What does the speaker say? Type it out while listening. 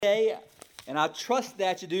Today, and I trust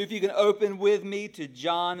that you do. If you can open with me to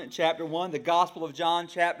John chapter 1, the Gospel of John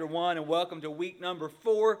chapter 1, and welcome to week number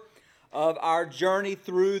 4 of our journey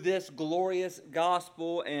through this glorious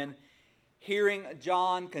gospel and hearing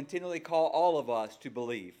John continually call all of us to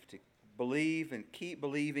believe and keep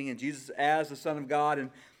believing in Jesus as the Son of God. And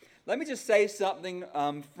let me just say something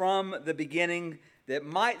from the beginning that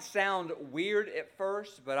might sound weird at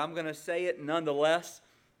first, but I'm going to say it nonetheless.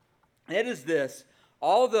 And it is this: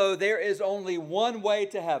 although there is only one way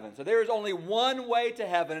to heaven, so there is only one way to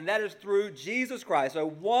heaven, and that is through Jesus Christ. So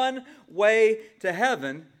one way to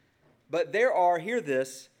heaven, but there are, hear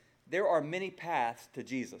this, there are many paths to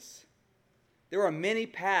Jesus. There are many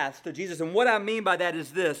paths to Jesus. And what I mean by that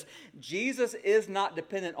is this: Jesus is not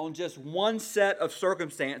dependent on just one set of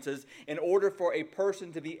circumstances in order for a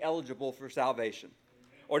person to be eligible for salvation.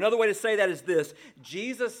 Or another way to say that is this: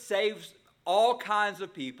 Jesus saves all kinds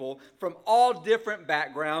of people from all different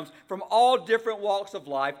backgrounds, from all different walks of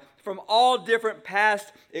life, from all different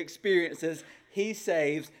past experiences. He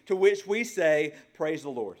saves, to which we say, praise the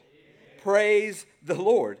Lord. Amen. Praise the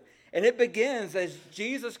Lord. And it begins as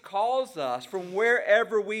Jesus calls us from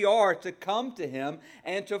wherever we are to come to Him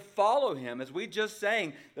and to follow Him. As we just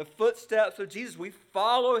sang, the footsteps of Jesus, we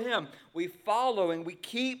follow Him. We follow and we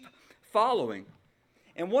keep following.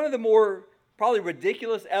 And one of the more probably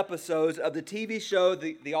ridiculous episodes of the TV show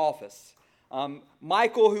The Office.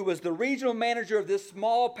 Michael, who was the regional manager of this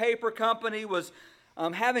small paper company, was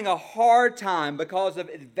having a hard time because of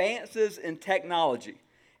advances in technology.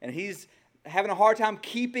 And he's having a hard time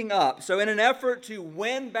keeping up. So in an effort to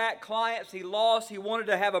win back clients he lost, he wanted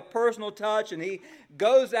to have a personal touch, and he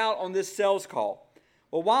goes out on this sales call.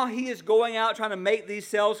 Well, while he is going out trying to make these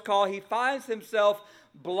sales calls, he finds himself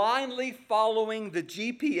blindly following the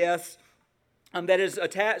GPS that is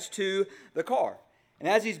attached to the car. And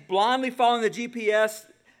as he's blindly following the GPS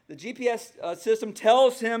system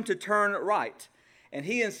tells him to turn right. And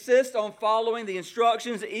he insists on following the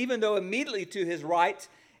instructions, even though immediately to his right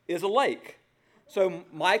is a lake. So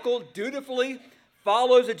Michael dutifully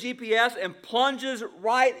follows the GPS and plunges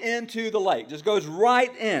right into the lake, just goes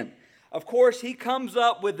right in. Of course, he comes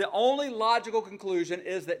up with the only logical conclusion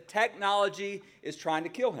is that technology is trying to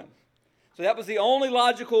kill him. So that was the only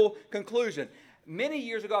logical conclusion. Many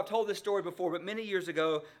years ago, I've told this story before, but many years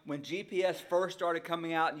ago when GPS first started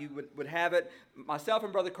coming out and you would have it, myself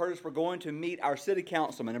and Brother Curtis were going to meet our city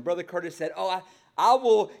councilman. And Brother Curtis said, I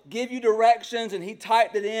will give you directions. And he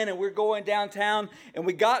typed it in, and we're going downtown. And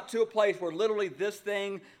we got to a place where literally this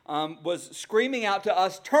thing was screaming out to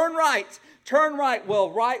us, turn right, turn right. Well,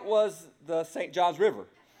 right was the St. Johns River.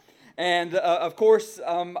 And, of course,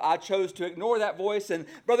 I chose to ignore that voice. And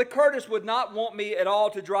Brother Curtis would not want me at all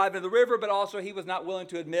to drive into the river, but also he was not willing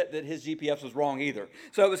to admit that his GPS was wrong either.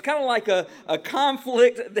 So it was kind of like a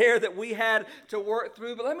conflict there that we had to work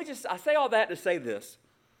through. But I say all that to say this: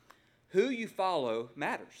 who you follow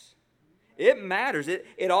matters. It matters.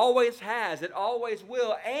 It always has. It always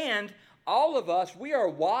will. And all of us, we are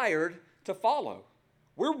wired to follow.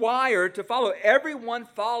 We're wired to follow. Everyone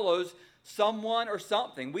follows someone or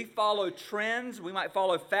something. We follow trends. We might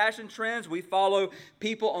follow fashion trends. We follow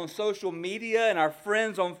people on social media and our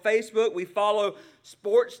friends on Facebook. We follow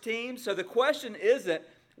sports teams. So the question isn't,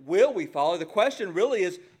 will we follow? The question really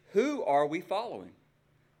is, who are we following?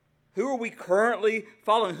 Who are we currently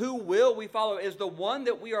following? Who will we follow? Is the one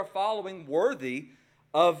that we are following worthy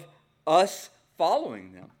of us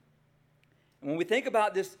following them? And when we think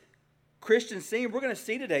about this Christian scene, we're going to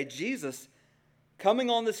see today Jesus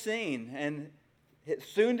coming on the scene and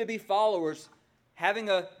soon-to-be followers having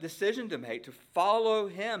a decision to make, to follow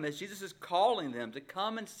Him as Jesus is calling them to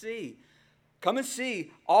come and see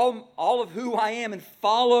all of who I am and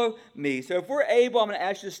follow me. So if we're able, I'm going to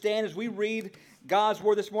ask you to stand as we read God's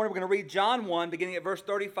Word this morning. We're going to read John 1, beginning at verse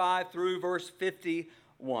 35 through verse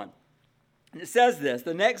 51. And it says this: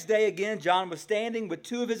 the next day again, John was standing with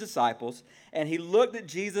two of his disciples, and he looked at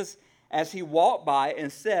Jesus as he walked by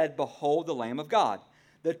and said, "Behold the Lamb of God."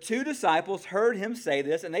 The two disciples heard him say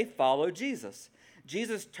this, and they followed Jesus.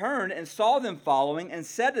 Jesus turned and saw them following and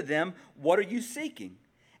said to them, "What are you seeking?"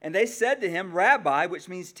 And they said to him, "Rabbi," which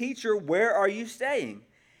means teacher, "where are you staying?"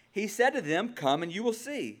 He said to them, "Come and you will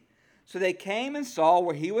see." So they came and saw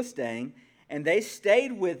where he was staying, and they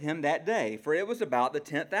stayed with him that day, for it was about the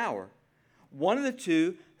 10th hour. One of the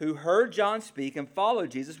two who heard John speak and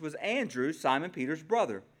followed Jesus was Andrew, Simon Peter's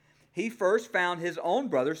brother. He first found his own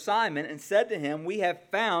brother Simon and said to him, "We have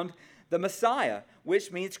found the Messiah,"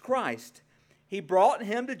 which means Christ. He brought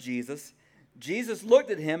him to Jesus. Jesus looked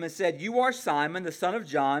at him and said, "You are Simon, the son of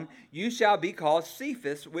John. You shall be called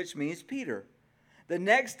Cephas," which means Peter. The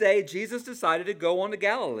next day, Jesus decided to go on to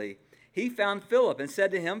Galilee. He found Philip and said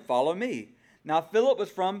to him, "Follow me." Now Philip was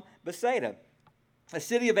from Bethsaida, a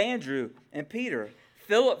city of Andrew and Peter.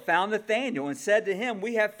 Philip found Nathanael and said to him,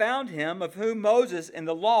 "We have found him of whom Moses in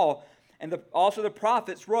the law and also the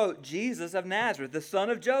prophets wrote, Jesus of Nazareth, the son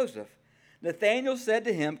of Joseph." Nathanael said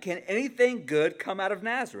to him, "Can anything good come out of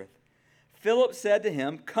Nazareth?" Philip said to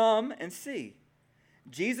him, "Come and see."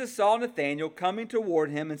 Jesus saw Nathanael coming toward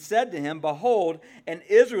him and said to him, "Behold, an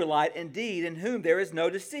Israelite indeed, in whom there is no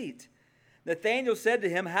deceit." Nathanael said to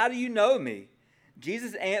him, "How do you know me?"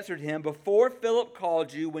 Jesus answered him, "Before Philip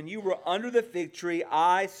called you, when you were under the fig tree,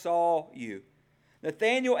 I saw you."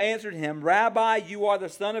 Nathanael answered him, "Rabbi, you are the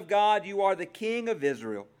Son of God, you are the King of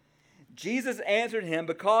Israel." Jesus answered him,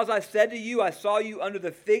 "Because I said to you, I saw you under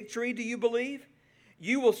the fig tree, do you believe?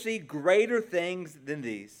 You will see greater things than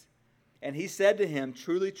these." And he said to him,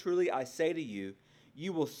 "Truly, truly, I say to you,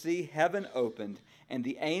 you will see heaven opened and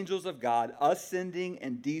the angels of God ascending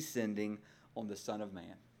and descending on the Son of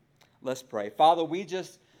Man." Let's pray. Father, we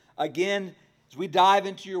just, again, as we dive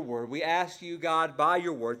into your word, we ask you, God, by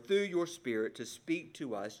your word, through your Spirit, to speak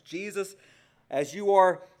to us. Jesus, as you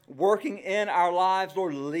are working in our lives,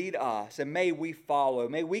 Lord, lead us, and may we follow.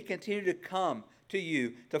 May we continue to come to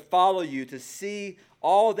you, to follow you, to see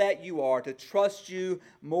all that you are, to trust you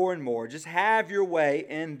more and more. Just have your way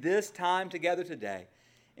in this time together today.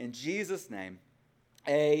 In Jesus' name,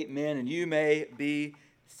 amen. And you may be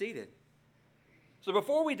seated. So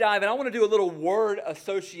before we dive in, I want to do a little word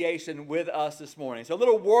association with us this morning. So a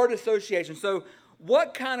little word association. So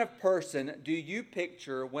what kind of person do you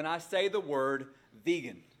picture when I say the word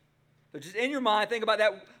vegan? So just in your mind, think about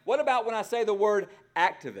that. What about when I say the word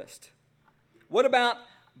activist? What about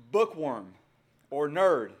bookworm or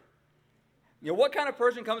nerd? You know, what kind of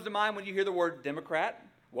person comes to mind when you hear the word Democrat?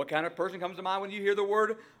 What kind of person comes to mind when you hear the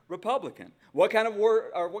word Republican? What kind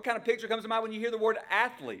of picture comes to mind when you hear the word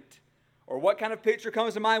athlete? Or what kind of picture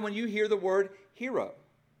comes to mind when you hear the word hero?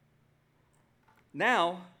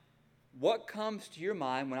 Now, what comes to your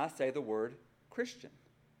mind when I say the word Christian?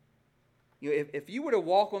 You know, if you were to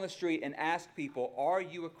walk on the street and ask people, "Are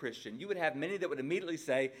you a Christian?" you would have many that would immediately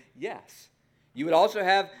say yes. You would also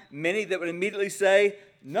have many that would immediately say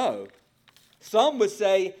no. Some would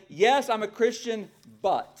say, "Yes, I'm a Christian,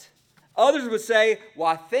 but." Others would say, "Well,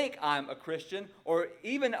 I think I'm a Christian." Or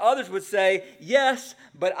even others would say, "Yes,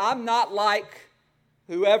 but I'm not like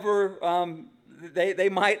whoever they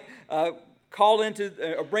might call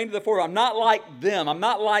into or bring to the fore. I'm not like them. I'm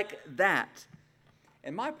not like that."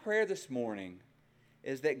 And my prayer this morning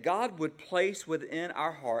is that God would place within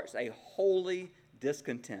our hearts a holy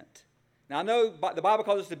discontent. Now, I know the Bible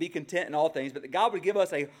calls us to be content in all things, but that God would give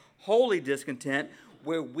us a holy discontent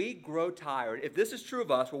where we grow tired. If this is true of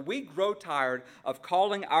us, where we grow tired of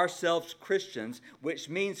calling ourselves Christians, which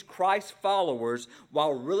means Christ followers,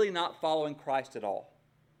 while really not following Christ at all.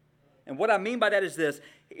 And what I mean by that is this.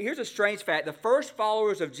 Here's a strange fact. The first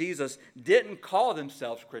followers of Jesus didn't call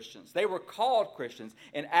themselves Christians. They were called Christians.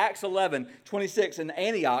 In Acts 11:26 in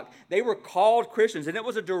Antioch, they were called Christians, and it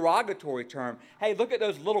was a derogatory term. Hey, look at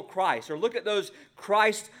those little Christ, or look at those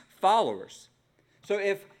Christ followers. So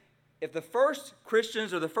if the first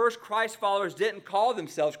Christians or the first Christ followers didn't call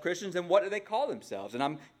themselves Christians, then what do they call themselves? And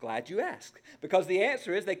I'm glad you asked, because the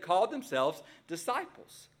answer is they called themselves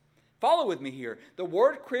disciples. Follow with me here. The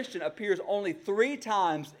word Christian appears only 3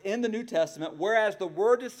 times in the New Testament, whereas the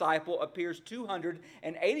word disciple appears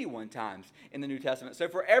 281 times in the New Testament. So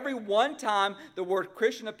for every 1 time the word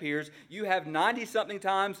Christian appears, you have 90-something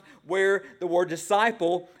times where the word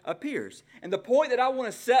disciple appears. And the point that I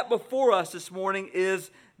want to set before us this morning is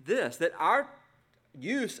this, that our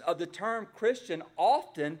use of the term Christian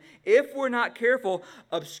often, if we're not careful,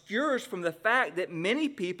 obscures from the fact that many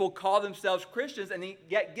people call themselves Christians, and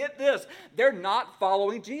yet, get this, they're not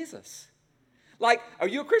following Jesus. Like, are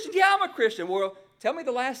you a Christian? Yeah, I'm a Christian. Well, tell me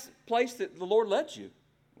the last place that the Lord led you.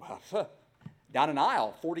 Well, down an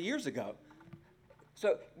aisle 40 years ago.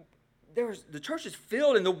 So the church is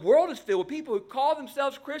filled and the world is filled with people who call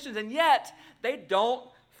themselves Christians, and yet they don't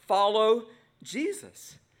follow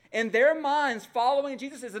Jesus. In their minds, following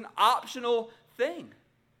Jesus is an optional thing.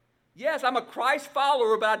 Yes, I'm a Christ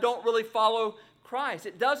follower, but I don't really follow Christ.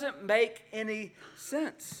 It doesn't make any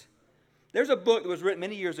sense. There's a book that was written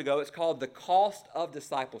many years ago. It's called The Cost of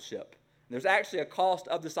Discipleship. There's actually a cost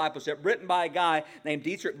of discipleship written by a guy named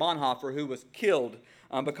Dietrich Bonhoeffer, who was killed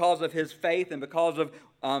because of his faith and because of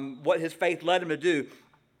what his faith led him to do.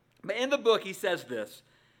 But in the book, he says this: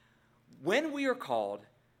 when we are called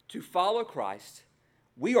to follow Christ,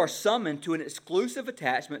 we are summoned to an exclusive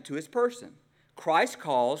attachment to his person. Christ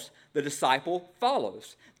calls, the disciple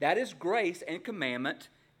follows. That is grace and commandment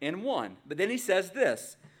in one. But then he says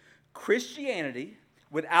this, Christianity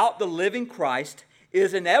without the living Christ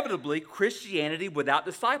is inevitably Christianity without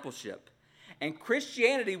discipleship. And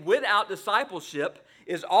Christianity without discipleship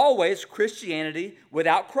is always Christianity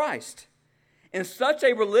without Christ. In such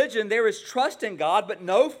a religion, there is trust in God, but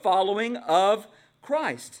no following of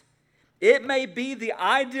Christ. It may be the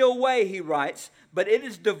ideal way, he writes, but it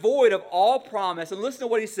is devoid of all promise. And listen to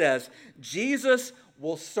what he says. Jesus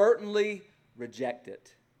will certainly reject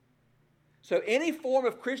it. So any form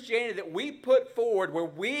of Christianity that we put forward where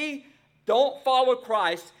we don't follow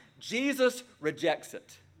Christ, Jesus rejects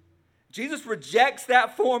it. Jesus rejects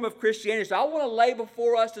that form of Christianity. So I want to lay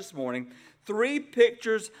before us this morning 3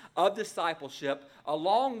 pictures of discipleship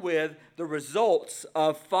along with the results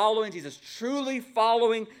of following Jesus, truly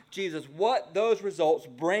following Jesus, what those results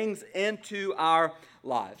brings into our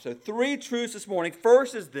lives. So 3 truths this morning.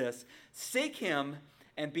 First is this: seek him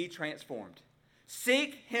and be transformed.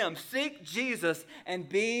 Seek him, seek Jesus and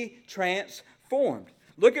be transformed.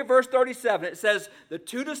 Look at verse 37. It says, the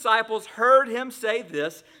 2 disciples heard him say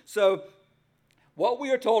this. So what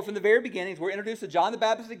we are told from the very beginning is we're introduced to John the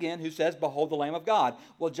Baptist again, who says, behold the Lamb of God.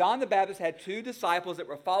 Well, John the Baptist had 2 disciples that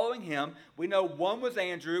were following him. We know one was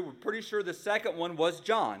Andrew. We're pretty sure the second one was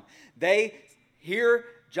John. They hear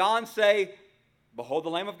John say, behold the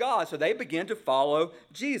Lamb of God. So they begin to follow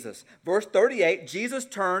Jesus. Verse 38, Jesus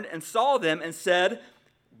turned and saw them and said,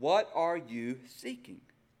 what are you seeking?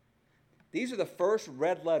 These are the first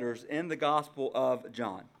red letters in the Gospel of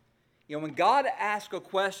John. You know, when God asks a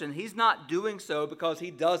question, he's not doing so because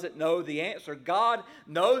he doesn't know the answer. God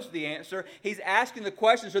knows the answer. He's asking the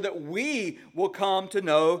question so that we will come to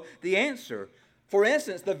know the answer. For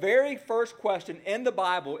instance, the very first question in the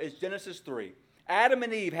Bible is Genesis 3. Adam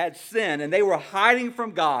and Eve had sinned and they were hiding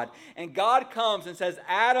from God. And God comes and says,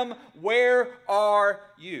 Adam, where are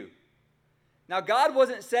you? Now, God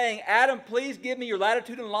wasn't saying, Adam, please give me your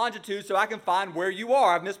latitude and longitude so I can find where you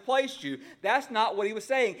are. I've misplaced you. That's not what he was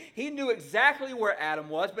saying. He knew exactly where Adam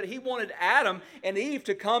was, but he wanted Adam and Eve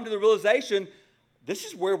to come to the realization, this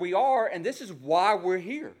is where we are and this is why we're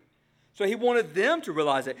here. So he wanted them to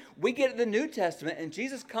realize it. We get to the New Testament and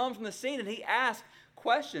Jesus comes on the scene and he asks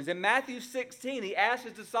questions. In Matthew 16, he asks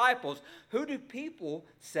his disciples, who do people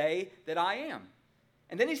say that I am?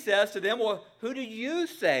 And then he says to them, well, who do you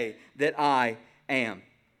say that I am?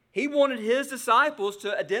 He wanted his disciples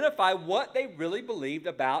to identify what they really believed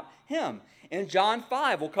about him. In John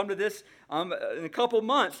 5, we'll come to this in a couple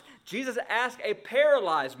months, Jesus asked a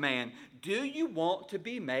paralyzed man, do you want to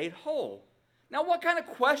be made whole? Now, what kind of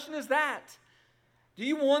question is that? Do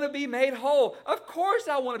you want to be made whole? Of course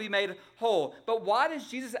I want to be made whole. But why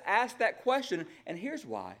does Jesus ask that question? And here's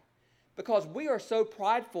why. Because we are so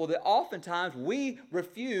prideful that oftentimes we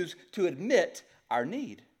refuse to admit our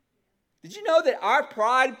need. Did you know that our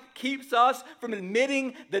pride keeps us from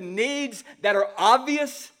admitting the needs that are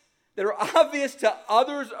obvious to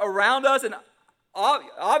others around us, and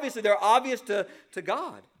obviously they're obvious to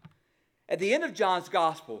God? At the end of John's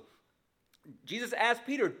gospel, Jesus asked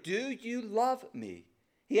Peter, do you love me?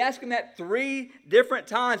 He asked him that 3 different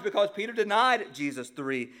times because Peter denied Jesus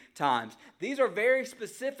 3 times. These are very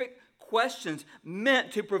specific questions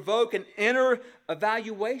meant to provoke an inner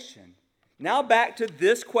evaluation. Now back to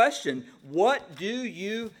this question, what do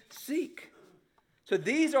you seek? So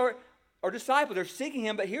these are disciples, they're seeking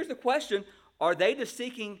him, but here's the question, are they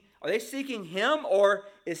seeking him or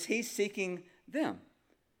is he seeking them?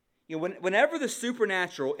 You know, whenever the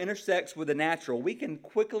supernatural intersects with the natural, we can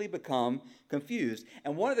quickly become confused.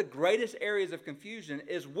 And one of the greatest areas of confusion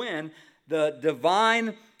is when the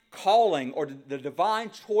divine calling or the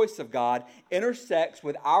divine choice of God intersects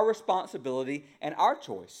with our responsibility and our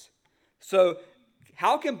choice. So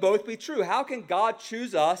how can both be true? How can God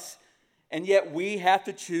choose us and yet we have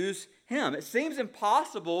to choose him? It seems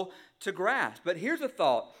impossible to grasp, but here's a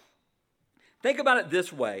thought. Think about it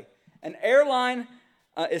this way. An airline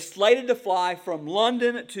is slated to fly from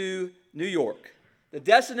London to New York. The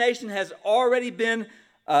destination has already been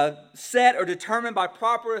set or determined by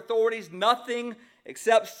proper authorities. Nothing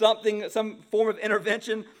except some form of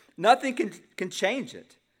intervention, nothing can change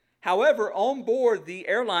it. However, on board the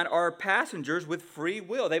airline are passengers with free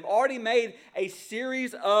will. They've already made a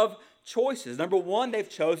series of choices. Number 1, they've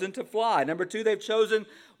chosen to fly. Number 2, they've chosen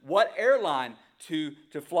what airline to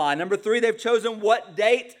fly. Number 3, they've chosen what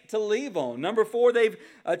date to leave on. Number 4, they've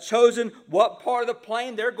chosen what part of the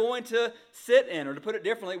plane they're going to sit in, or to put it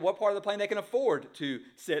differently, what part of the plane they can afford to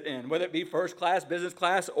sit in, whether it be first class, business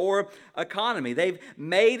class, or economy. They've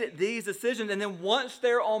made these decisions, and then once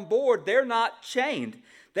they're on board, they're not chained.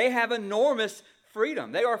 They have enormous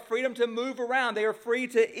freedom. They are freedom to move around. They are free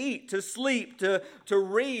to eat, to sleep, to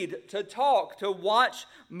read, to talk, to watch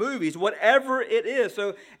movies, whatever it is.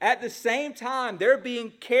 So at the same time, they're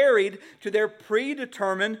being carried to their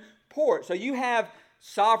predetermined port. So you have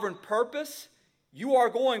sovereign purpose. You are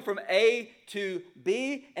going from A to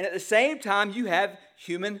B, and at the same time, you have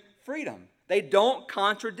human freedom. They don't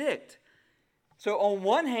contradict. So on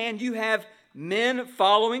one hand, you have men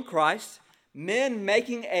following Christ, men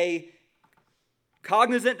making a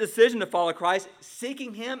cognizant decision to follow Christ,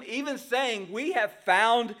 seeking Him, even saying, we have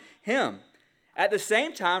found Him. At the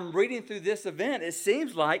same time, reading through this event, it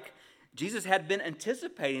seems like Jesus had been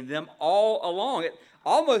anticipating them all along. It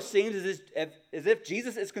almost seems as if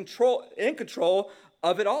Jesus is in control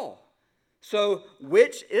of it all. So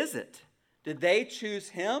which is it? Did they choose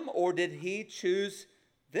Him, or did He choose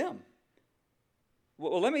them?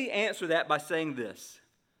 Well, let me answer that by saying this.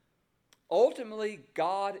 Ultimately,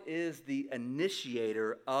 God is the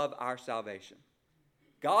initiator of our salvation.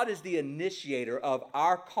 God is the initiator of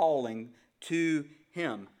our calling to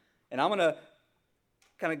Him. And I'm going to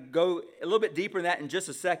kind of go a little bit deeper in that in just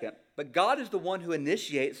a second. But God is the one who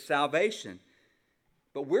initiates salvation.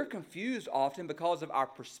 But we're confused often because of our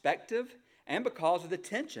perspective and because of the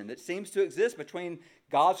tension that seems to exist between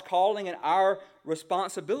God's calling and our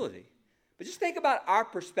responsibility. But just think about our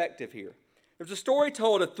perspective here. There's a story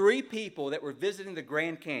told of 3 people that were visiting the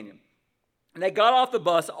Grand Canyon. And they got off the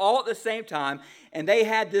bus all at the same time, and they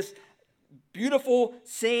had this beautiful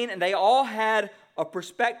scene, and they all had a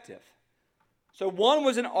perspective. So one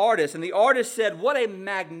was an artist, and the artist said, what a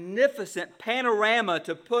magnificent panorama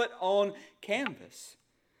to put on canvas.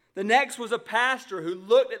 The next was a pastor who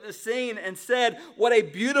looked at the scene and said, what a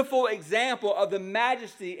beautiful example of the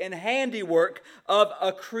majesty and handiwork of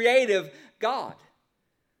a creative God.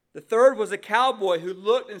 The third was a cowboy who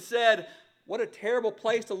looked and said, what a terrible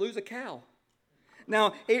place to lose a cow.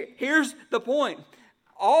 Now, here's the point.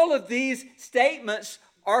 All of these statements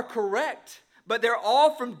are correct, but they're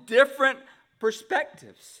all from different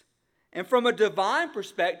perspectives. And from a divine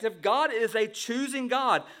perspective, God is a choosing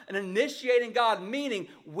God, an initiating God, meaning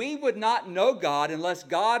we would not know God unless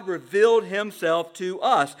God revealed Himself to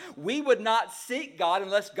us. We would not seek God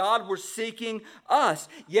unless God were seeking us.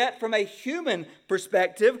 Yet from a human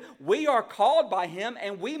perspective, we are called by Him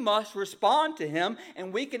and we must respond to Him,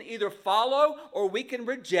 and we can either follow or we can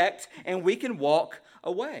reject and we can walk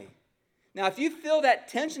away. Now, if you feel that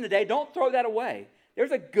tension today, don't throw that away.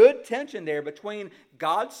 There's a good tension there between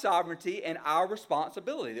God's sovereignty and our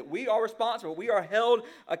responsibility, that we are responsible, we are held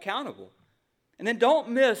accountable. And then don't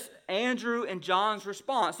miss Andrew and John's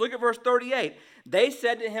response. Look at verse 38. They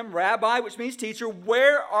said to him, Rabbi, which means teacher,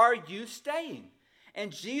 where are you staying?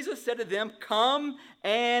 And Jesus said to them, come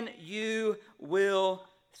and you will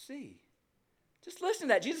see. Just listen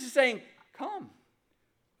to that. Jesus is saying, come,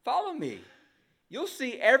 follow me. You'll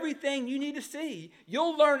see everything you need to see.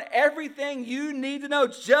 You'll learn everything you need to know.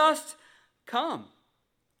 Just come.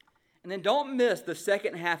 And then don't miss the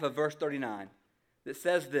second half of verse 39 that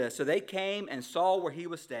says this. So they came and saw where he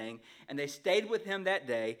was staying, and they stayed with him that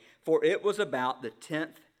day, for it was about the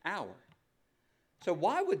 10th hour. So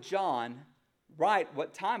why would John write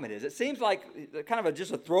what time it is? It seems like kind of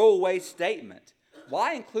just a throwaway statement.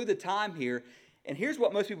 Why include the time here? And here's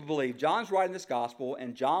what most people believe. John's writing this gospel,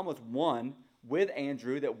 and John was one with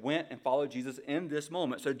Andrew that went and followed Jesus in this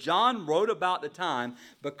moment. So John wrote about the time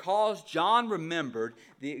because John remembered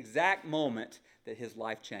the exact moment that his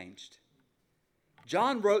life changed.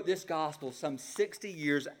 John wrote this gospel some 60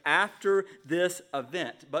 years after this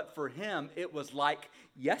event, but for him it was like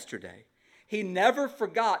yesterday. He never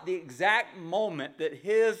forgot the exact moment that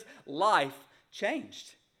his life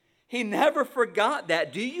changed. He never forgot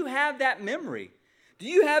that. Do you have that memory? Do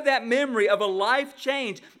you have that memory of a life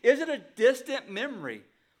change? Is it a distant memory?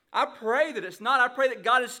 I pray that it's not. I pray that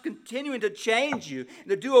God is continuing to change you and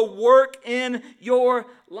to do a work in your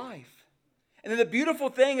life. And then the beautiful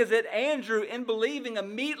thing is that Andrew, in believing,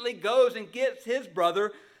 immediately goes and gets his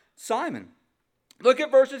brother Simon. Look at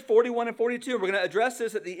verses 41 and 42. We're going to address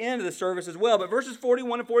this at the end of the service as well. But verses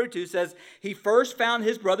 41 and 42 says, he first found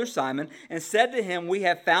his brother Simon and said to him, we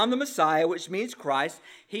have found the Messiah, which means Christ.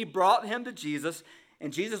 He brought him to Jesus.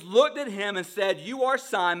 And Jesus looked at him and said, you are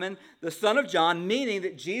Simon, the son of John, meaning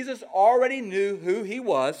that Jesus already knew who he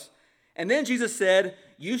was. And then Jesus said,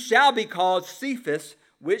 you shall be called Cephas,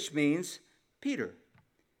 which means Peter.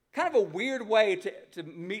 Kind of a weird way to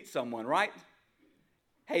meet someone, right?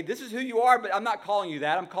 Hey, this is who you are, but I'm not calling you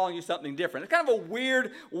that. I'm calling you something different. It's kind of a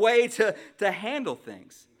weird way to handle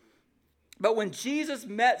things. But when Jesus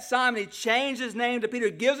met Simon, he changed his name to Peter,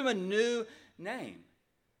 gives him a new name.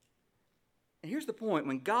 And here's the point.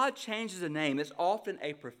 When God changes a name, it's often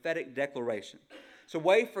a prophetic declaration. It's a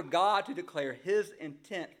way for God to declare his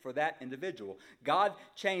intent for that individual. God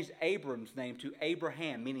changed Abram's name to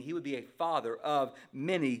Abraham, meaning he would be a father of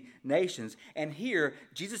many nations. And here,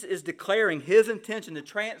 Jesus is declaring his intention to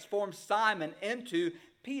transform Simon into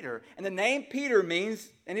Peter. And the name Peter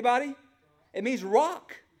means, anybody? It means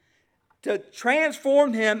rock. To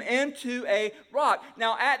transform him into a rock.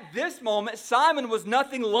 Now, at this moment, Simon was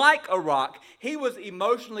nothing like a rock. He was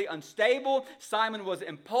emotionally unstable. Simon was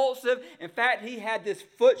impulsive. In fact, he had this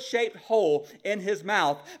foot-shaped hole in his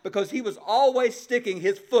mouth because he was always sticking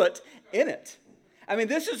his foot in it. I mean,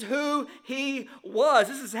 this is who he was.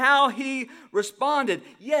 This is how he responded.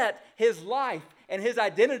 Yet, his life and his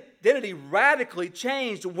identity radically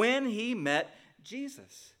changed when he met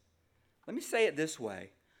Jesus. Let me say it this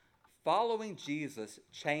way. Following Jesus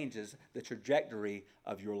changes the trajectory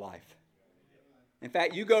of your life. In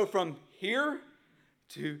fact, you go from here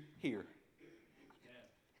to here.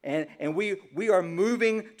 And we are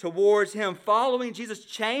moving towards him. Following Jesus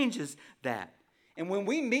changes that. And when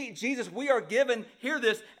we meet Jesus, we are given, hear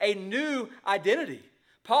this, a new identity.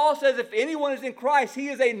 Paul says if anyone is in Christ, he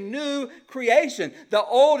is a new creation. The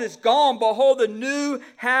old is gone. Behold, the new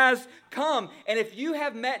has come. And if you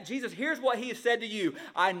have met Jesus, here's what he has said to you.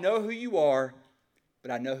 I know who you are,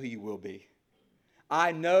 but I know who you will be.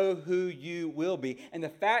 I know who you will be. And the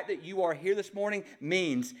fact that you are here this morning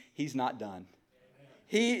means he's not done.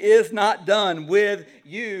 He is not done with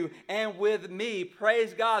you and with me.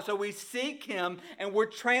 Praise God. So we seek him and we're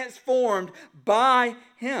transformed by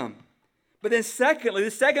him. But then secondly, the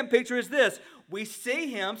second picture is this. We see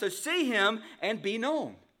him, so see him and be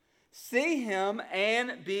known. See him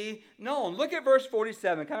and be known. Look at verse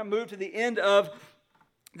 47. Kind of move to the end of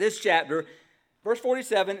this chapter. Verse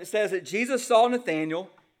 47, it says that Jesus saw Nathanael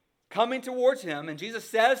coming towards him, and Jesus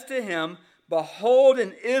says to him, behold,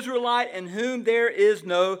 an Israelite in whom there is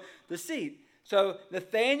no deceit. So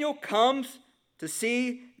Nathanael comes to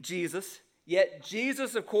see Jesus, yet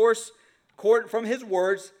Jesus, of course, from his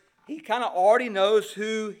words, he kind of already knows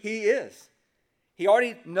who he is. He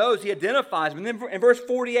already knows, he identifies him. And then in verse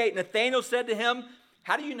 48, Nathanael said to him,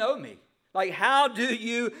 how do you know me? Like, how do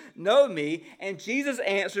you know me? And Jesus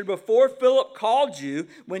answered, before Philip called you,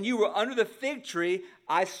 when you were under the fig tree,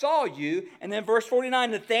 I saw you. And then verse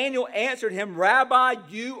 49, Nathanael answered him, Rabbi,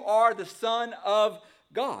 you are the Son of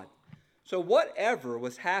God. So whatever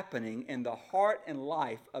was happening in the heart and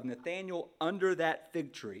life of Nathanael under that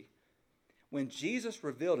fig tree, when Jesus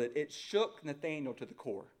revealed it, it shook Nathanael to the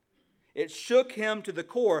core. It shook him to the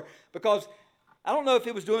core because I don't know if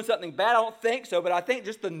he was doing something bad. I don't think so, but I think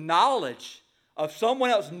just the knowledge of someone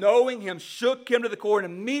else knowing him shook him to the core.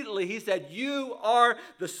 And immediately he said, you are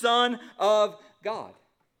the Son of God.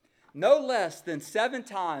 No less than 7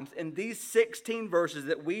 times in these 16 verses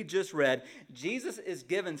that we just read, Jesus is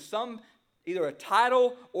given either a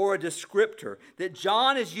title or a descriptor that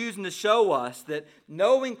John is using to show us that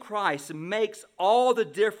knowing Christ makes all the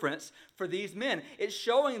difference for these men. It's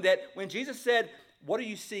showing that when Jesus said, what are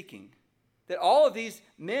you seeking? That all of these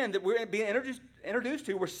men that we're being introduced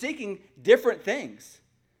to were seeking different things.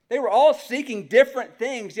 They were all seeking different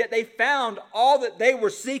things, yet they found all that they were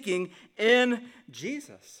seeking in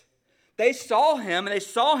Jesus. They saw him, and they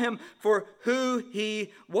saw him for who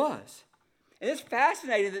he was. And it's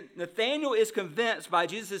fascinating that Nathanael is convinced by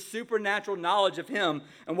Jesus' supernatural knowledge of him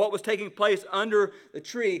and what was taking place under the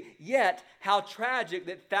tree. Yet, how tragic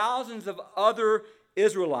that thousands of other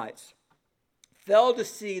Israelites failed to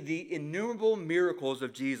see the innumerable miracles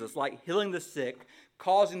of Jesus, like healing the sick,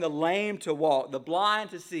 causing the lame to walk, the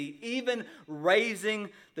blind to see, even raising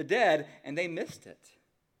the dead, and they missed it.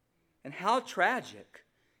 And how tragic,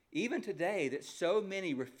 even today, that so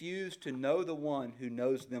many refuse to know the one who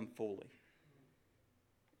knows them fully.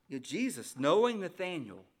 Jesus, knowing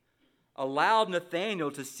Nathanael, allowed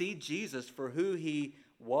Nathanael to see Jesus for who he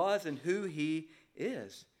was and who he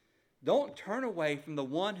is. Don't turn away from the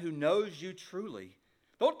one who knows you truly.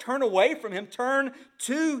 Don't turn away from him. Turn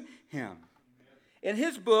to him. In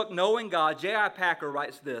his book, Knowing God, J.I. Packer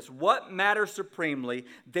writes this, what matters supremely,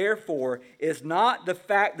 therefore, is not the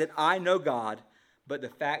fact that I know God, but the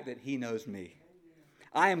fact that he knows me.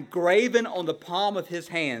 I am graven on the palm of his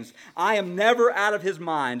hands. I am never out of his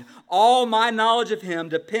mind. All my knowledge of him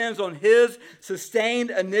depends on his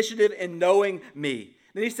sustained initiative in knowing me.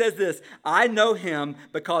 Then he says this, I know him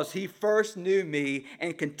because he first knew me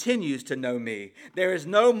and continues to know me. There is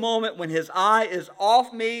no moment when his eye is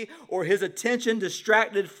off me or his attention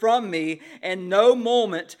distracted from me, and no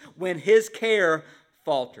moment when his care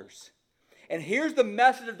falters. And here's the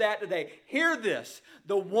message of that today. Hear this.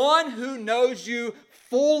 The one who knows you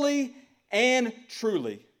fully and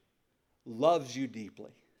truly loves you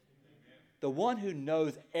deeply. The one who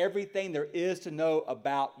knows everything there is to know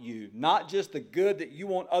about you. Not just the good that you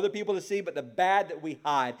want other people to see, but the bad that we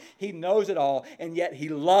hide. He knows it all, and yet he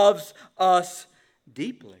loves us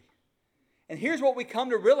deeply. And here's what we come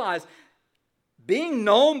to realize. Being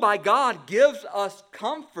known by God gives us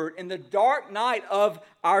comfort in the dark night of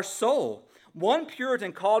our soul. One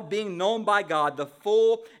Puritan called being known by God the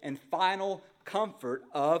full and final comfort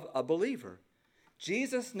of a believer.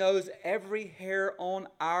 Jesus knows every hair on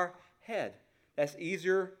our head. That's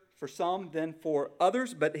easier for some than for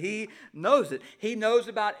others, but he knows it. He knows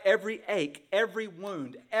about every ache, every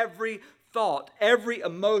wound, every thought, every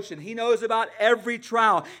emotion. He knows about every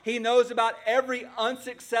trial. He knows about every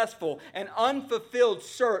unsuccessful and unfulfilled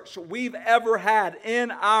search we've ever had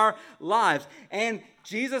in our lives. And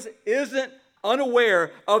Jesus isn't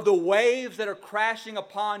unaware of the waves that are crashing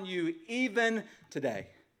upon you even today.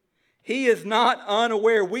 He is not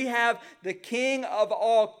unaware. We have the King of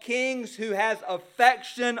all kings who has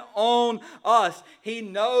affection on us. He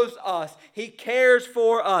knows us. He cares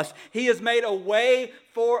for us. He has made a way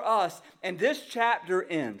for us. And this chapter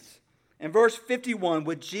ends in verse 51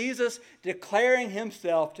 with Jesus declaring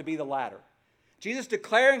himself to be the ladder. Jesus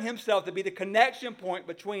declaring himself to be the connection point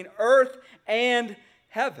between earth and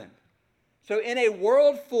heaven. So in a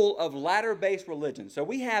world full of ladder-based religions, so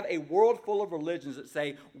we have a world full of religions that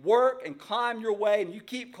say work and climb your way and you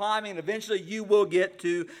keep climbing and eventually you will get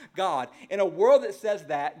to God. In a world that says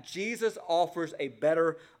that, Jesus offers a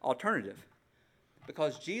better alternative.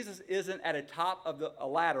 Because Jesus isn't at the top of a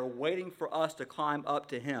ladder waiting for us to climb up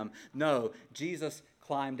to him. No, Jesus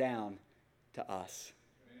climbed down to us.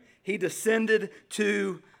 He descended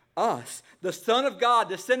to us. The Son of God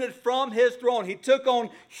descended from his throne. He took on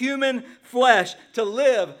human flesh to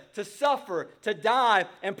live, to suffer, to die,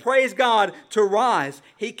 and praise God, to rise.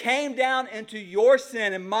 He came down into your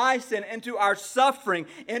sin and my sin, into our suffering,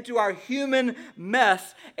 into our human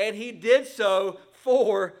mess, and he did so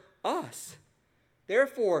for us.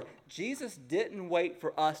 Therefore, Jesus didn't wait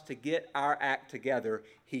for us to get our act together.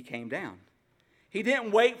 He came down. He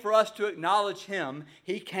didn't wait for us to acknowledge him.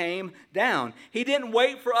 He came down. He didn't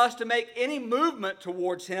wait for us to make any movement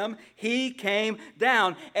towards him. He came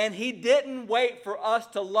down. And he didn't wait for us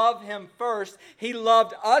to love him first. He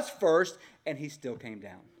loved us first, and he still came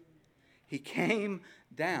down. He came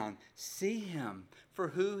down. See him for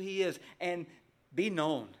who he is and be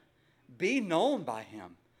known. Be known by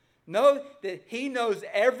him. Know that he knows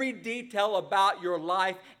every detail about your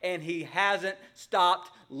life, and he hasn't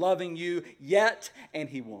stopped loving you yet, and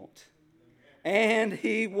he won't. And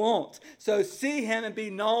he won't. So see him and be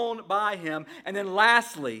known by him. And then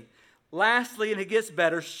lastly, and it gets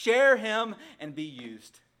better, share him and be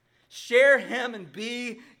used. Share him and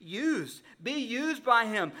be used. Be used by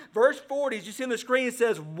him. Verse 40, as you see on the screen, it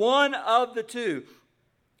says, one of the two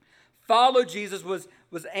followed Jesus was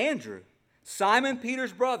Andrew, Simon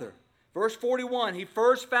Peter's brother. Verse 41, he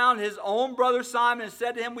first found his own brother Simon and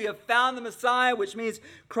said to him, we have found the Messiah, which means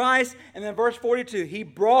Christ. And then verse 42, he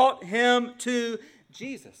brought him to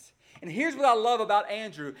Jesus. And here's what I love about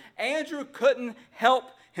Andrew. Andrew couldn't help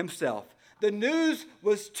himself. The news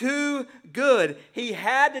was too good. He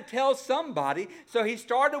had to tell somebody, so he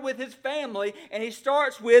started with his family, and he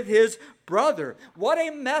starts with his brother. What a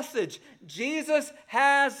message. Jesus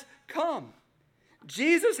has come.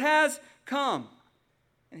 Jesus has come.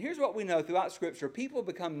 And here's what we know throughout Scripture. People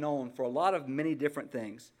become known for a lot of many different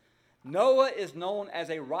things. Noah is known as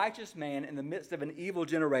a righteous man in the midst of an evil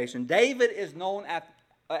generation. David is known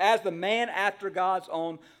as the man after God's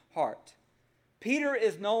own heart. Peter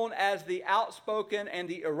is known as the outspoken and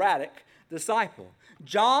the erratic disciple.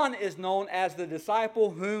 John is known as the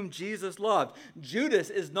disciple whom Jesus loved. Judas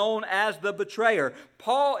is known as the betrayer.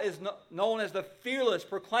 Paul is known as the fearless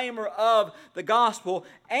proclaimer of the gospel.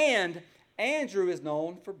 And Andrew is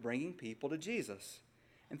known for bringing people to Jesus.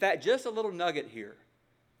 In fact, just a little nugget here.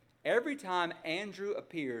 Every time Andrew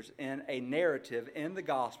appears in a narrative in the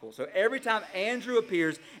gospel, so every time Andrew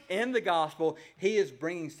appears in the gospel, he is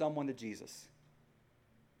bringing someone to Jesus.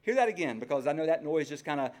 Hear that again, because I know that noise just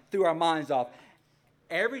kind of threw our minds off.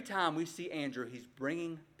 Every time we see Andrew, he's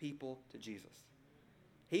bringing people to Jesus.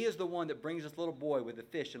 He is the one that brings this little boy with the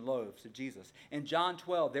fish and loaves to Jesus. In John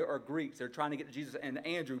 12, there are Greeks that are trying to get to Jesus, and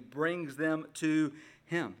Andrew brings them to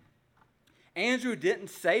him. Andrew didn't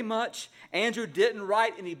say much. Andrew didn't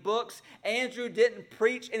write any books. Andrew didn't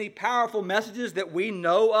preach any powerful messages that we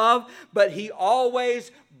know of, but he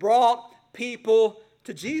always brought people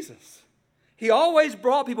to Jesus. He always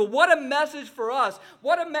brought people. What a message for us.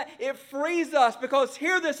 It frees us, because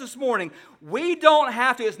hear this morning. We don't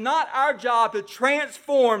have to. It's not our job to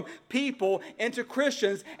transform people into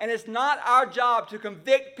Christians, and it's not our job to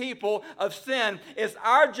convict people of sin. It's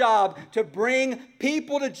our job to bring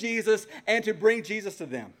people to Jesus and to bring Jesus to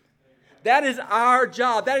them. That is our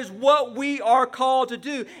job. That is what we are called to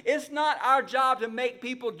do. It's not our job to make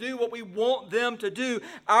people do what we want them to do.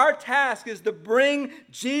 Our task is to bring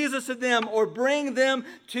Jesus to them, or bring them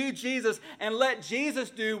to Jesus, and let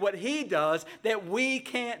Jesus do what he does that we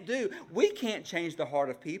can't do. We can't change the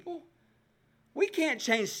heart of people. We can't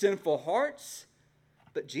change sinful hearts,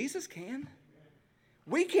 but Jesus can.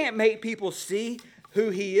 We can't make people see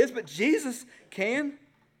who he is, but Jesus can.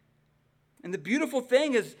 And the beautiful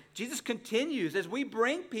thing is, Jesus continues. As we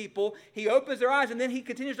bring people, he opens their eyes, and then he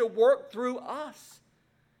continues to work through us.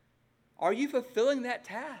 Are you fulfilling that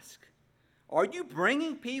task? Are you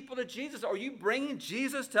bringing people to Jesus? Are you bringing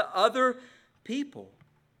Jesus to other people?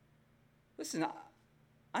 Listen,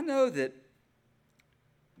 I know that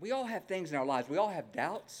we all have things in our lives. We all have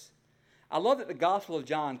doubts. I love that the Gospel of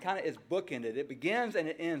John kind of is bookended. It begins and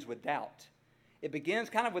it ends with doubt. It begins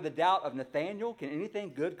kind of with the doubt of Nathanael. Can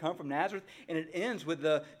anything good come from Nazareth? And it ends with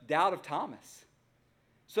the doubt of Thomas.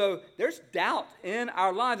 So there's doubt in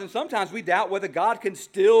our lives, and sometimes we doubt whether God can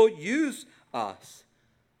still use us.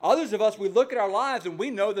 Others of us, we look at our lives and we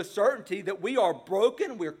know the certainty that we are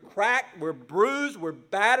broken, we're cracked, we're bruised, we're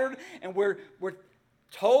battered, and we're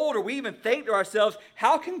told, or we even think to ourselves,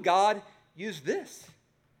 how can God use this?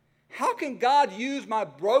 How can God use my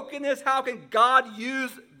brokenness? How can God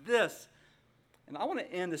use this? And I want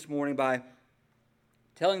to end this morning by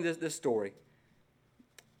telling this story.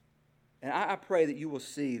 And I pray that you will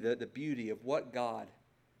see the beauty of what God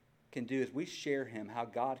can do as we share him, how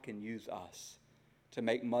God can use us to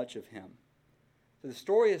make much of him. So the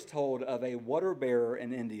story is told of a water bearer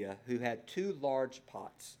in India who had 2 large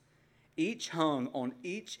pots, each hung on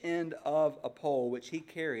each end of a pole which he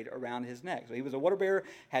carried around his neck. So he was a water bearer,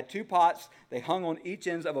 had 2 pots, they hung on each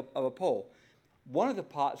ends of a pole. One of the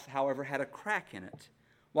pots, however, had a crack in it,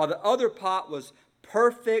 while the other pot was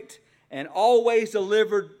perfect and always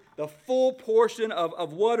delivered the full portion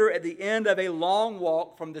of water at the end of a long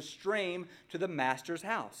walk from the stream to the master's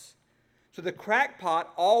house. So the cracked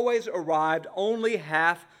pot always arrived only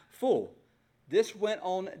half full. This went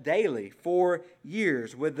on daily for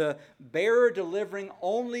years, with the bearer delivering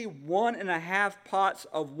only 1.5 pots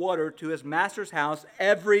of water to his master's house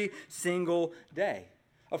every single day.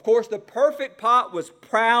 Of course, the perfect pot was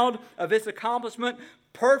proud of its accomplishment,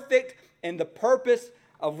 perfect in the purpose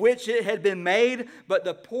of which it had been made, but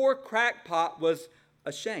the poor cracked pot was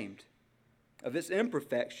ashamed of its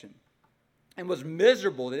imperfection and was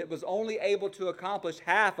miserable that it was only able to accomplish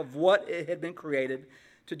half of what it had been created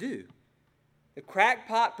to do. The cracked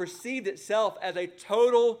pot perceived itself as a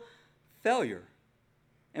total failure,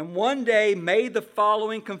 and one day made the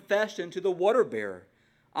following confession to the water bearer: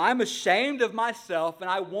 I'm ashamed of myself, and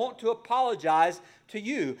I want to apologize to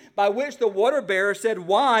you. By which the water bearer said,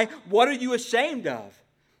 why? What are you ashamed of?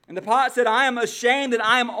 And the pot said, I am ashamed that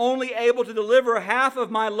I am only able to deliver half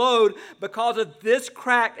of my load because of this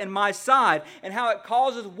crack in my side, and how it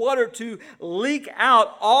causes water to leak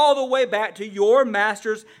out all the way back to your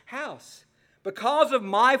master's house. Because of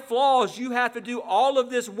my flaws, you have to do all of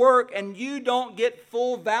this work, and you don't get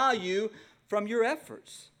full value from your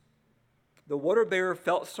efforts. The water bearer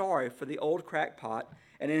felt sorry for the old cracked pot,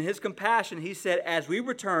 and in his compassion he said, as we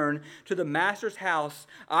return to the master's house,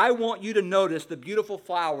 I want you to notice the beautiful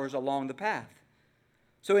flowers along the path.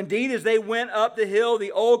 So indeed, as they went up the hill,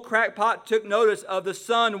 the old cracked pot took notice of the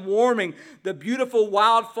sun warming the beautiful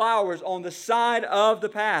wild flowers on the side of the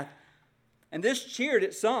path. And this cheered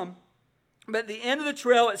it some. But at the end of the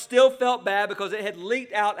trail, it still felt bad because it had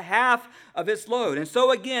leaked out half of its load. And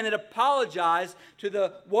so again, it apologized to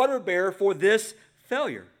the water bearer for this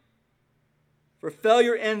failure. For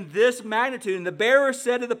failure in this magnitude. And the bearer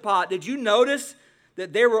said to the pot, did you notice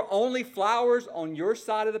that there were only flowers on your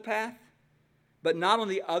side of the path, but not on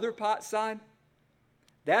the other pot's side?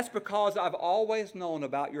 That's because I've always known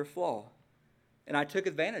about your flaw, and I took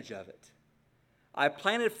advantage of it. I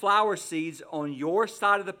planted flower seeds on your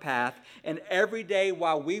side of the path, and every day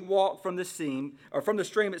while we walk from the stream,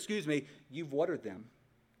 you've watered them.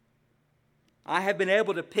 I have been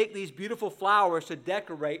able to pick these beautiful flowers to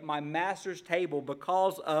decorate my master's table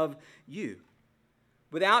because of you.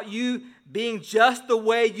 Without you being just the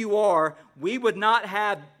way you are, we would not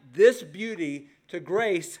have this beauty to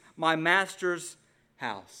grace my master's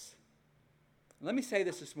house. Let me say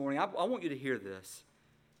this morning. I want you to hear this.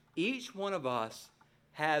 Each one of us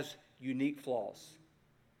has unique flaws.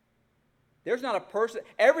 There's not a person,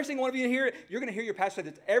 every single one of you in here, you're going to hear your pastor say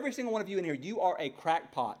this, every single one of you in here, you are a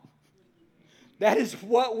crackpot. That is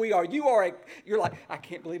what we are. You're like, I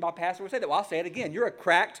can't believe my pastor would say that. Well, I'll say it again. You're a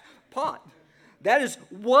cracked pot. That is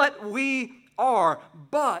what we are.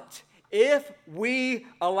 But if we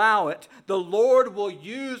allow it, the Lord will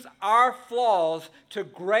use our flaws to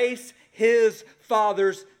grace His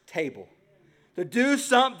Father's table, to do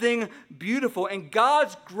something beautiful. In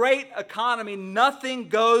God's great economy, nothing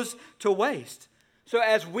goes to waste. So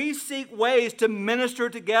as we seek ways to minister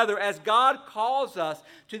together, as God calls us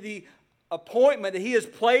to the appointment that He has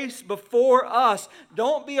placed before us,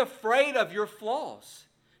 don't be afraid of your flaws.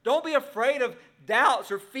 Don't be afraid of doubts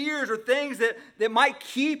or fears or things that might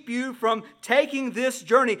keep you from taking this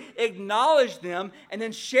journey. Acknowledge them and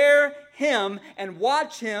then share Him and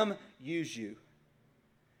watch Him use you.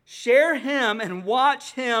 Share Him and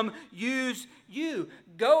watch Him use you.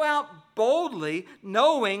 Go out boldly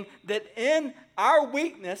knowing that in our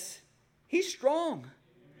weakness, He's strong.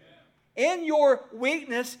 In your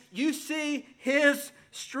weakness, you see His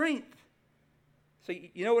strength. So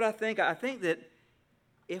you know what I think? I think that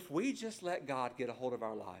if we just let God get a hold of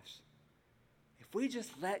our lives, if we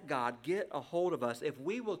just let God get a hold of us, if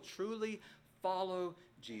we will truly follow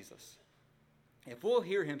Jesus, if we'll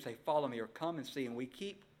hear Him say, follow me, or come and see, and we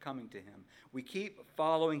keep coming to Him, we keep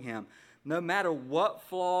following Him, no matter what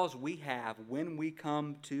flaws we have when we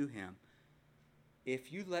come to Him,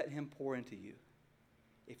 if you let Him pour into you,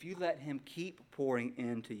 if you let Him keep pouring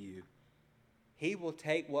into you, He will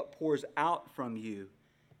take what pours out from you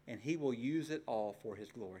and He will use it all for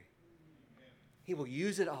His glory. He will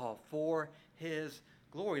use it all for His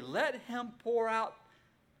glory. Let Him pour out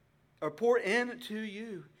or pour into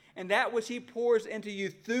you. And that which He pours into you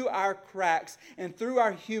through our cracks and through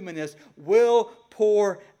our humanness will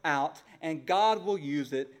pour out. And God will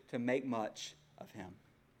use it to make much of Him.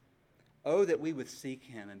 Oh, that we would seek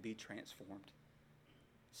Him and be transformed.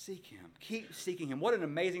 Seek Him. Keep seeking Him. What an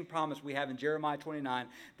amazing promise we have in Jeremiah 29,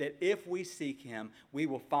 that if we seek Him, we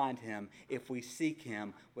will find Him if we seek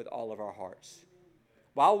Him with all of our hearts.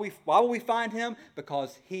 Why will we find Him?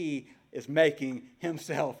 Because He is making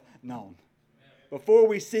Himself known. Before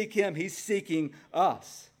we seek Him, He's seeking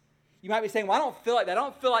us. You might be saying, well, I don't feel like that. I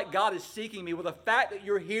don't feel like God is seeking me. Well, the fact that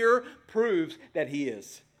you're here proves that He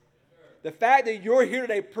is. The fact that you're here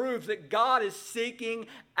today proves that God is seeking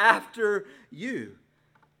after you.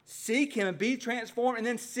 Seek Him and be transformed, and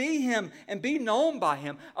then see Him and be known by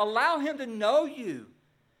Him. Allow Him to know you.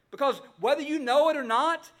 Because whether you know it or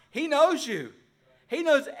not, He knows you. He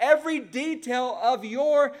knows every detail of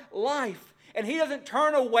your life. And He doesn't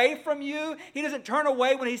turn away from you. He doesn't turn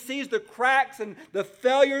away when He sees the cracks and the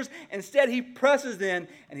failures. Instead, He presses in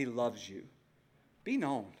and He loves you. Be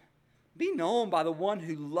known. Be known by the one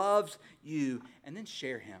who loves you, and then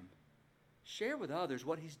share Him. Share with others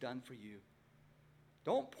what He's done for you.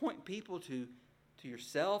 Don't point people to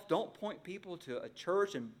yourself. Don't point people to a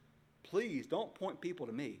church. And please, don't point people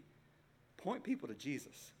to me. Point people to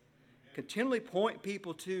Jesus. Continually point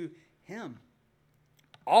people to Him.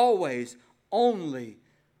 Always, only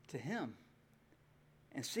to Him.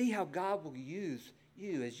 And see how God will use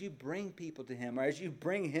you as you bring people to Him, or as you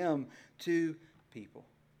bring Him to people.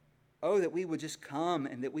 Oh, that we would just come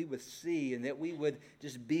and that we would see and that we would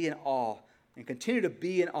just be in awe and continue to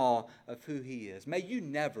be in awe of who He is. May you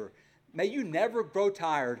never grow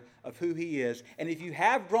tired of who He is. And if you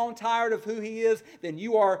have grown tired of who He is, then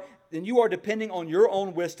you are depending on your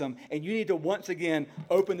own wisdom, and you need to once again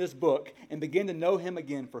open this book and begin to know Him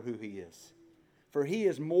again for who He is. For He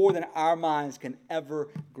is more than our minds can ever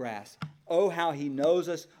grasp. Oh, how He knows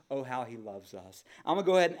us. Oh, how He loves us. I'm going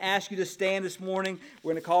to go ahead and ask you to stand this morning.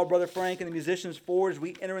 We're going to call Brother Frank and the musicians forward as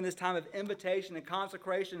we enter in this time of invitation and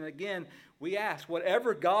consecration. And again, we ask,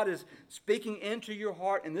 whatever God is speaking into your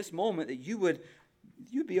heart in this moment, that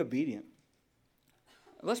you'd be obedient.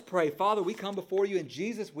 Let's pray. Father, we come before You, and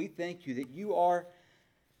Jesus, we thank You that You are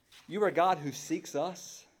a God who seeks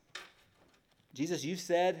us. Jesus, You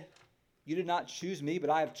said, You did not choose me, but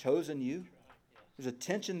I have chosen you. There's a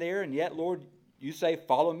tension there, and yet, Lord, You say,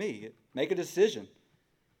 follow me. Make a decision.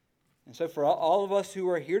 And so for all of us who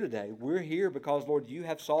are here today, we're here because, Lord, You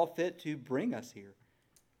have saw fit to bring us here.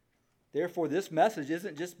 Therefore, this message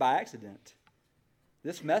isn't just by accident.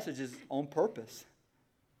 This message is on purpose.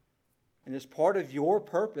 And it's part of Your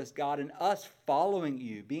purpose, God, in us following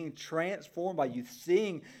You, being transformed by You,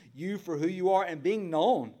 seeing You for who You are, and being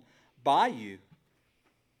known by You.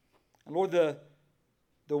 And Lord, the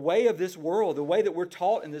The way of this world, the way that we're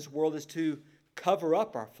taught in this world is to cover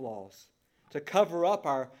up our flaws, to cover up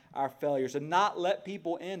our failures, and not let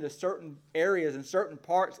people into certain areas and certain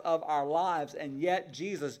parts of our lives. And yet,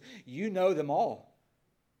 Jesus, you know them all.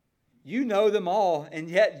 You know them all, and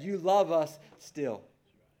yet you love us still.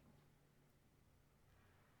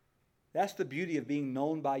 That's the beauty of being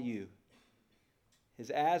known by you, is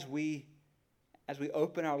as we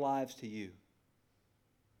open our lives to you,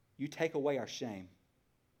 you take away our shame.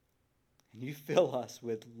 And you fill us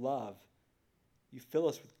with love. You fill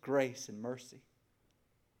us with grace and mercy.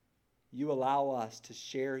 You allow us to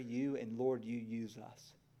share you, and Lord, you use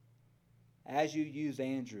us. As you use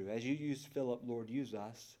Andrew, as you use Philip, Lord, use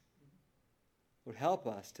us. Lord, help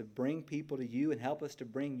us to bring people to you and help us to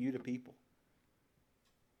bring you to people.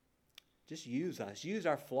 Just use us. Use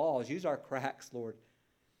our flaws. Use our cracks, Lord.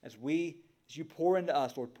 As you pour into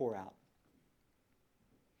us, Lord, pour out.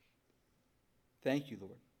 Thank you,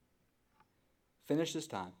 Lord. Finish this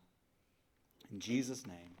time. In Jesus'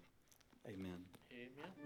 name, amen.